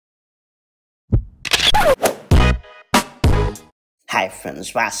Hi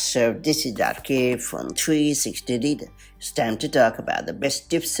friends, what's up? This is RK from 360 Reader. It's time to talk about the best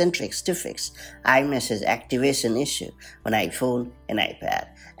tips and tricks to fix iMessage activation issue on iPhone and iPad.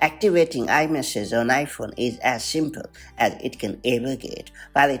 Activating iMessage on iPhone is as simple as it can ever get.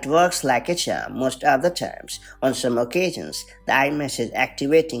 While it works like a charm most of the times, on some occasions the iMessage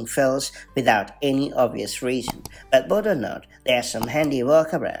activating fails without any obvious reason. But believe it or not, there are some handy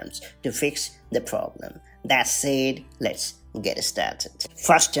workarounds to fix the problem. That said, let's get started.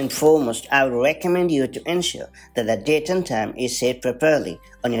 First and foremost, I would recommend you to ensure that the date and time is set properly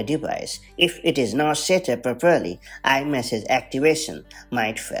on your device. If it is not set up properly, iMessage activation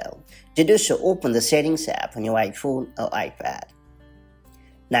might fail. To do so, open the Settings app on your iPhone or iPad.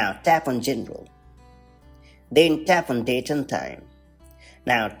 Now tap on General. Then tap on Date and Time.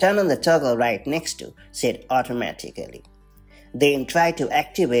 Now turn on the toggle right next to Set Automatically. Then try to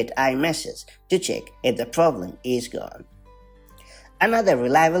activate iMessage to check if the problem is gone. Another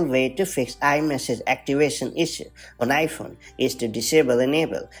reliable way to fix iMessage activation issue on iPhone is to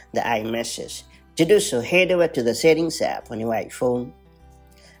enable the iMessage. To do so, head over to the Settings app on your iPhone.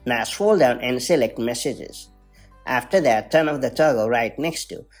 Now scroll down and select Messages. After that, turn off the toggle right next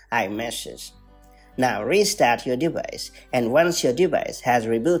to iMessage. Now restart your device, and once your device has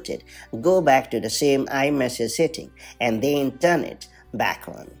rebooted, go back to the same iMessage setting and then turn it back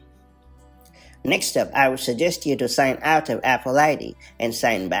on. Next up, I would suggest you to sign out of Apple ID and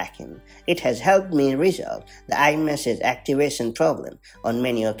sign back in. It has helped me resolve the iMessage activation problem on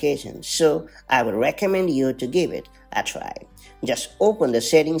many occasions, so I would recommend you to give it a try. Just open the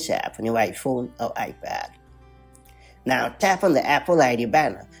Settings app on your iPhone or iPad. Now tap on the Apple ID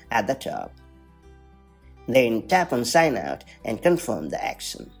banner at the top. Then tap on Sign Out and confirm the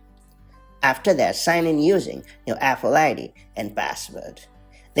action. After that, sign in using your Apple ID and password.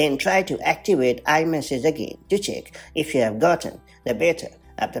 Then try to activate iMessage again to check if you have gotten the better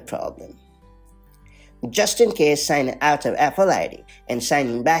of the problem. Just in case signing out of Apple ID and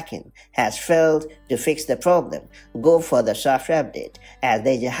signing back in has failed to fix the problem, go for the software update, as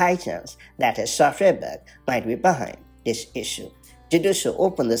there is a high chance that a software bug might be behind this issue. To do so,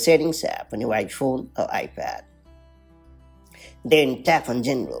 open the Settings app on your iPhone or iPad. Then tap on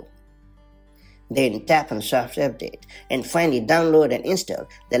General. Then tap on Software Update, and finally download and install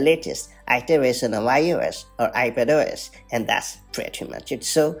the latest iteration of iOS or iPadOS, and that's pretty much it.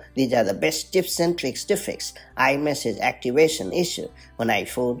 So these are the best tips and tricks to fix iMessage activation issue on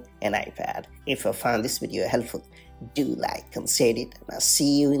iPhone and iPad. If you found this video helpful, do like and share it, and I'll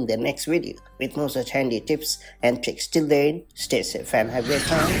see you in the next video with more such handy tips and tricks. Till then, stay safe and have a great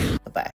time. Bye-bye.